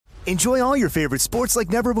Enjoy all your favorite sports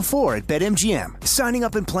like never before at BetMGM. Signing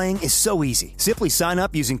up and playing is so easy. Simply sign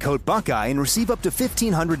up using code Buckeye and receive up to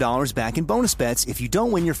 $1,500 back in bonus bets if you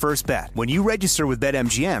don't win your first bet. When you register with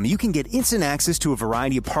BetMGM, you can get instant access to a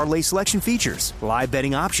variety of parlay selection features, live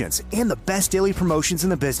betting options, and the best daily promotions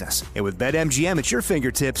in the business. And with BetMGM at your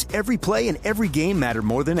fingertips, every play and every game matter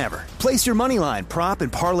more than ever. Place your moneyline, prop,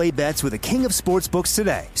 and parlay bets with the king of sportsbooks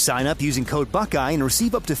today. Sign up using code Buckeye and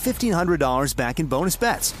receive up to $1,500 back in bonus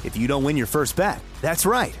bets if you don't win your first bet. That's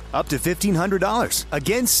right, up to $1,500.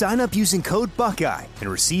 Again, sign up using code Buckeye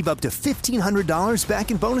and receive up to $1,500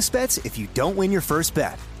 back in bonus bets if you don't win your first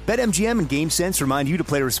bet. BetMGM and GameSense remind you to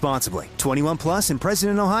play responsibly. 21 plus and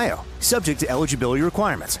present in Ohio. Subject to eligibility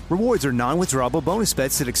requirements. Rewards are non-withdrawable bonus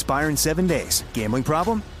bets that expire in 7 days. Gambling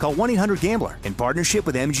problem? Call 1-800-GAMBLER in partnership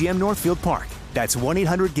with MGM Northfield Park. That's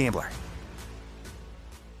 1-800-GAMBLER.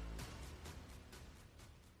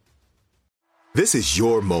 This is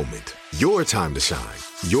your moment, your time to shine,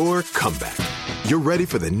 your comeback. You're ready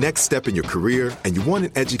for the next step in your career, and you want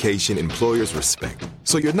an education employers respect.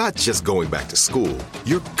 So you're not just going back to school,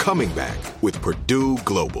 you're coming back with Purdue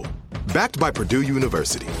Global. Backed by Purdue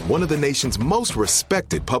University, one of the nation's most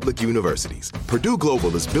respected public universities, Purdue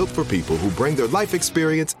Global is built for people who bring their life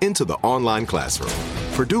experience into the online classroom.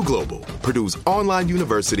 Purdue Global, Purdue's online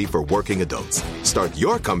university for working adults. Start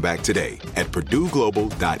your comeback today at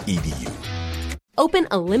purdueglobal.edu. Open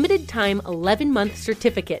a limited-time 11-month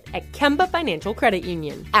certificate at Kemba Financial Credit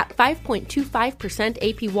Union. At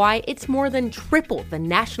 5.25% APY, it's more than triple the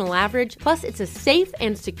national average, plus it's a safe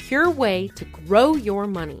and secure way to grow your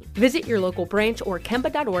money. Visit your local branch or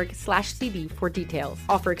kemba.org/cd for details.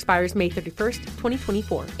 Offer expires May 31st,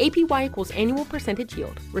 2024. APY equals annual percentage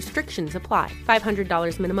yield. Restrictions apply.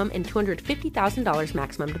 $500 minimum and $250,000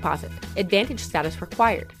 maximum deposit. Advantage status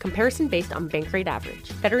required. Comparison based on bank rate average.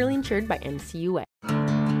 Federally insured by NCUA.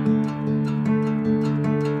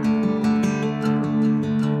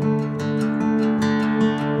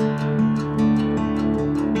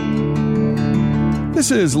 This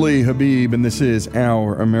is Lee Habib, and this is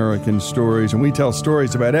Our American Stories, and we tell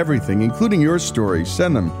stories about everything, including your stories.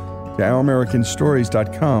 Send them to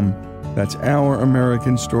ouramericanstories.com. That's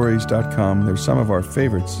ouramericanstories.com. They're some of our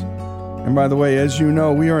favorites. And by the way, as you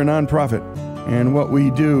know, we are a nonprofit, and what we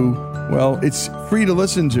do, well, it's free to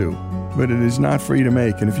listen to, but it is not free to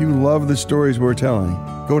make. And if you love the stories we're telling,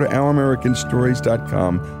 go to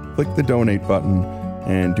ouramericanstories.com, click the donate button,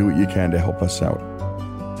 and do what you can to help us out.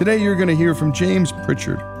 Today you're going to hear from James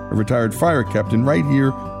Pritchard, a retired fire captain right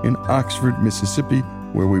here in Oxford, Mississippi,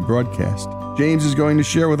 where we broadcast. James is going to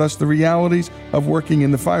share with us the realities of working in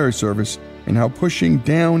the fire service and how pushing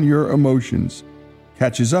down your emotions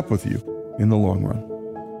catches up with you in the long run.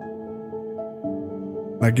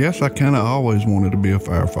 I guess I kind of always wanted to be a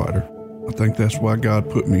firefighter. I think that's why God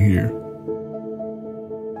put me here.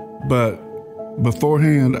 But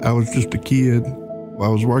beforehand, I was just a kid. I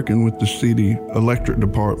was working with the city electric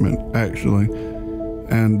department, actually,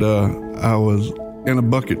 and I was in a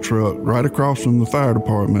bucket truck right across from the fire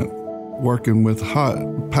department working with hot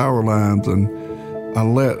power lines, and I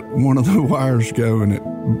let one of the wires go, and it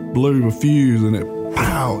blew a fuse, and it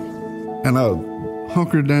pow! And I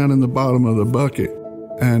hunkered down in the bottom of the bucket,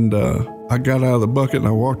 and I got out of the bucket, and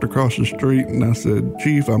I walked across the street, and I said,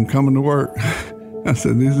 "Chief, I'm coming to work." I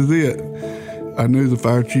said, "This is it." I knew the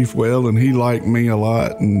fire chief well, and he liked me a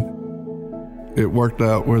lot, and it worked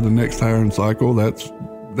out where the next hiring cycle, that's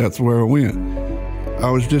where I went. I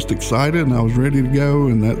was just excited, and I was ready to go,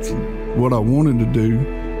 and that's what I wanted to do.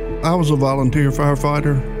 I was a volunteer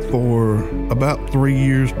firefighter for about 3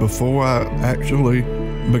 years before I actually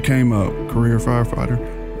became a career firefighter,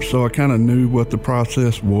 so I kind of knew what the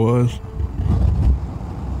process was.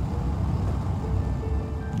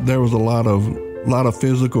 There was a lot of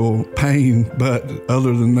physical pain, but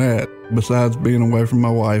other than that, besides being away from my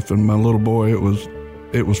wife and my little boy, it was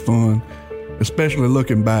fun, especially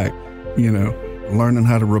looking back, learning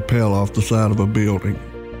how to rappel off the side of a building.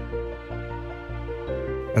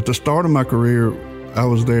 At the start of my career, I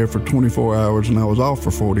was there for 24 hours and I was off for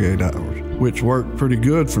 48 hours, which worked pretty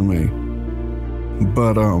good for me.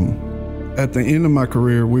 But at the end of my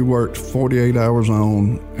career, we worked 48 hours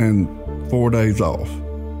on and 4 days off.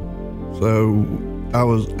 So I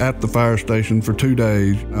was at the fire station for 2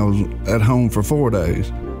 days. I was at home for 4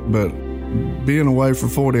 days. But being away for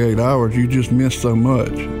 48 hours, you just miss so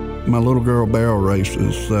much. My little girl barrel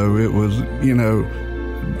races, so it was,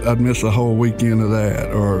 I'd miss a whole weekend of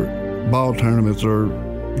that, or ball tournaments, or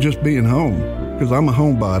just being home, because I'm a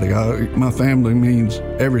homebody. My family means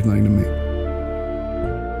everything to me.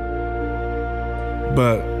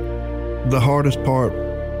 But the hardest part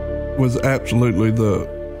was absolutely the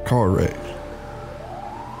car wrecks.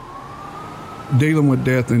 Dealing with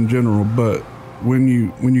death in general, but when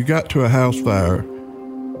you got to a house fire,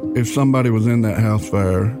 if somebody was in that house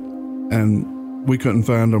fire and we couldn't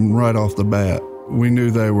find them right off the bat, we knew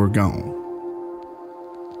they were gone.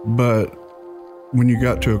 But when you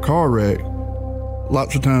got to a car wreck,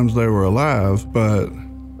 lots of times they were alive, but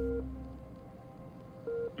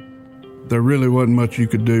there really wasn't much you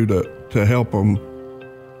could do to help them.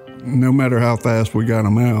 No matter how fast we got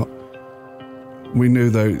them out, we knew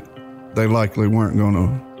they likely weren't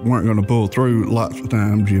gonna pull through lots of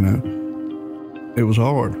times, you know. It was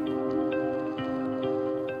hard.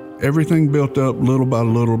 Everything built up little by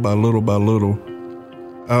little by little by little.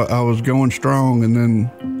 I was going strong, and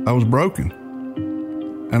then I was broken,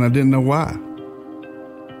 and I didn't know why.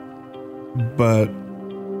 But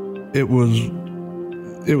it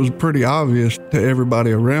was pretty obvious to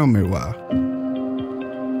everybody around me why,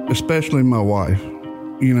 especially my wife.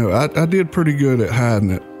 You know, I did pretty good at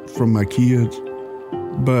hiding it from my kids,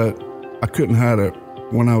 but I couldn't hide it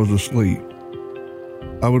when I was asleep.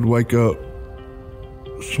 I would wake up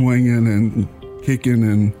swinging and kicking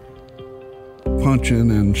and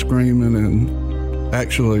punching and screaming, and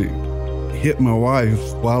actually hit my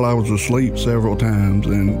wife while I was asleep several times,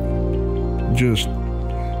 and just,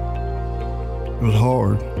 it was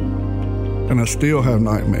hard. And I still have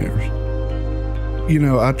nightmares. You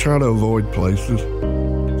know, I try to avoid places,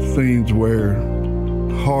 scenes where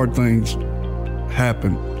hard things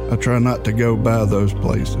happen. I try not to go by those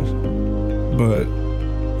places, but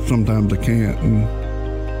sometimes I can't,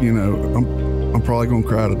 and you know, I'm probably gonna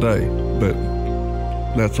cry today, but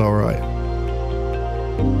that's all right.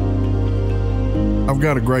 I've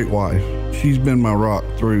got a great wife. She's been my rock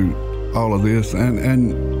through all of this,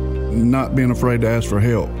 and not being afraid to ask for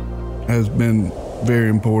help has been very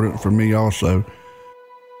important for me also.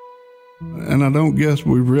 And I don't guess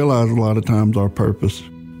we realize a lot of times our purpose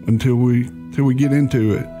until we get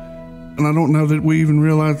into it. And I don't know that we even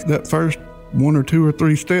realize that first 1 or 2 or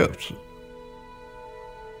 3 steps.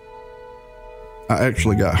 I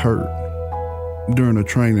actually got hurt during a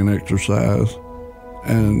training exercise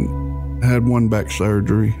and had one back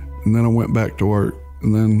surgery, and then I went back to work,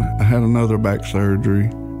 and then I had another back surgery,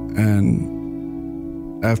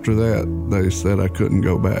 and after that they said I couldn't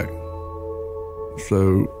go back.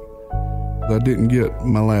 So I didn't get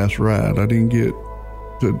my last ride. I didn't get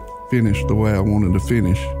to finish the way I wanted to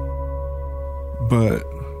finish. But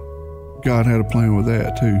God had a plan with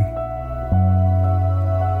that too.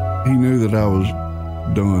 He knew that I was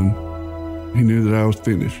done. He knew that I was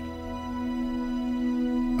finished.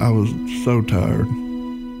 I was so tired,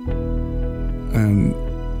 and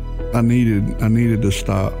I needed to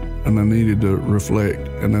stop, and I needed to reflect,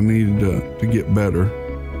 and I needed to get better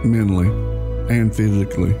mentally and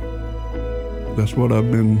physically. That's what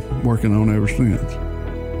I've been working on ever since.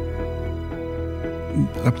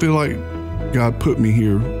 I feel like God put me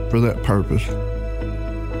here for that purpose.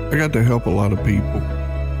 I got to help a lot of people.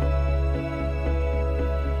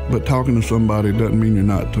 But talking to somebody doesn't mean you're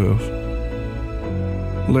not tough.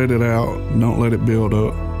 Let it out. Don't let it build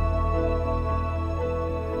up.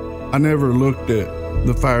 I never looked at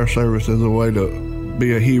the fire service as a way to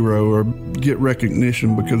be a hero or get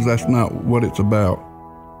recognition, because that's not what it's about.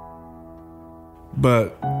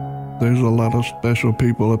 But there's a lot of special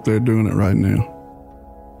people up there doing it right now.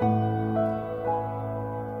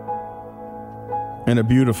 And a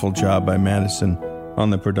beautiful job by Madison on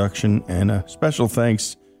the production, and a special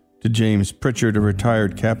thanks to James Pritchard, a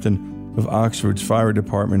retired captain of Oxford's fire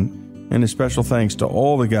department, and a special thanks to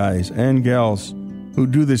all the guys and gals who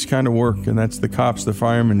do this kind of work, and that's the cops, the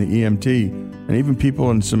firemen, the EMT, and even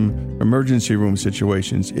people in some emergency room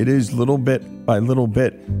situations. It is little bit by little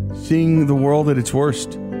bit seeing the world at its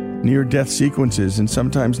worst, near-death sequences, and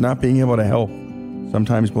sometimes not being able to help,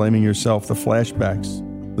 sometimes blaming yourself, the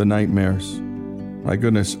flashbacks, the nightmares. My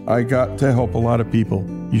goodness, I got to help a lot of people.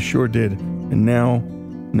 You sure did. And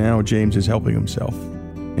now James is helping himself.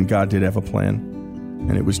 And God did have a plan.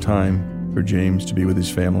 And it was time for James to be with his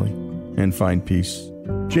family and find peace.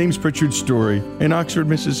 James Pritchard's story, an Oxford,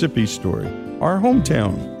 Mississippi story. Our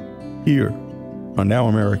hometown, here on Now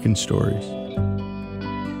American Stories.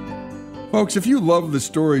 Folks, if you love the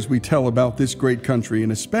stories we tell about this great country,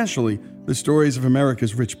 and especially the stories of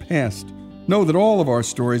America's rich past, know that all of our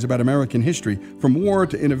stories about American history, from war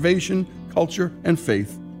to innovation, culture, and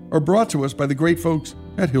faith, are brought to us by the great folks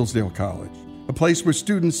at Hillsdale College, a place where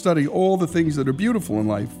students study all the things that are beautiful in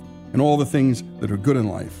life and all the things that are good in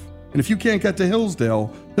life. And if you can't get to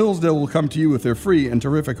Hillsdale, Hillsdale will come to you with their free and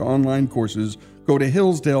terrific online courses. Go to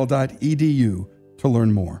hillsdale.edu to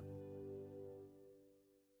learn more.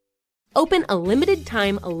 Open a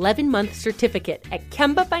limited-time 11-month certificate at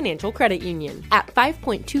Kemba Financial Credit Union. At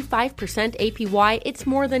 5.25% APY, it's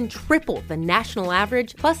more than triple the national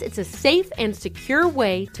average, plus it's a safe and secure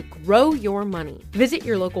way to grow your money. Visit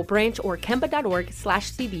your local branch or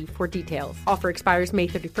kemba.org/CD for details. Offer expires May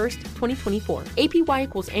 31st, 2024. APY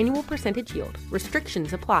equals annual percentage yield.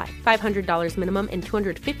 Restrictions apply. $500 minimum and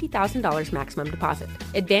 $250,000 maximum deposit.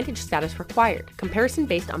 Advantage status required. Comparison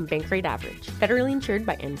based on bank rate average. Federally insured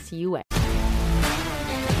by NCUA.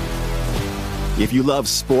 If you love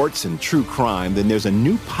sports and true crime, then there's a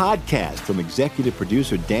new podcast from executive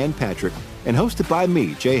producer Dan Patrick and hosted by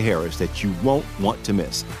me, Jay Harris, that you won't want to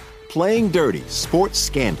miss. Playing Dirty: Sports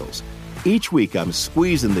Scandals. Each week, I'm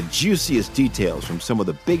squeezing the juiciest details from some of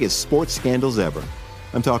the biggest sports scandals ever.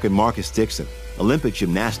 I'm talking Marcus Dixon, Olympic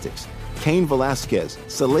gymnastics, Cain Velasquez,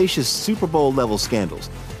 salacious Super Bowl-level scandals.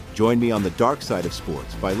 Join me on the dark side of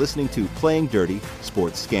sports by listening to Playing Dirty: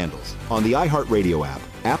 Sports Scandals on the iHeartRadio app,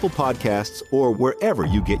 Apple Podcasts, or wherever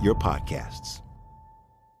you get your podcasts.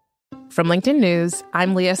 From LinkedIn News,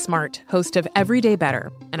 I'm Leah Smart, host of Everyday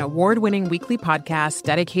Better, an award-winning weekly podcast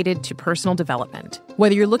dedicated to personal development.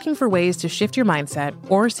 Whether you're looking for ways to shift your mindset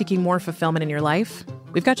or seeking more fulfillment in your life,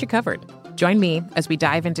 we've got you covered. Join me as we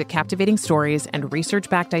dive into captivating stories and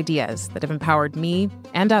research-backed ideas that have empowered me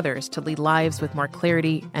and others to lead lives with more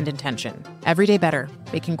clarity and intention. Everyday Better,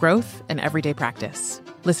 making growth an everyday practice.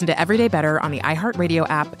 Listen to Everyday Better on the iHeartRadio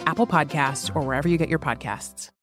app, Apple Podcasts, or wherever you get your podcasts.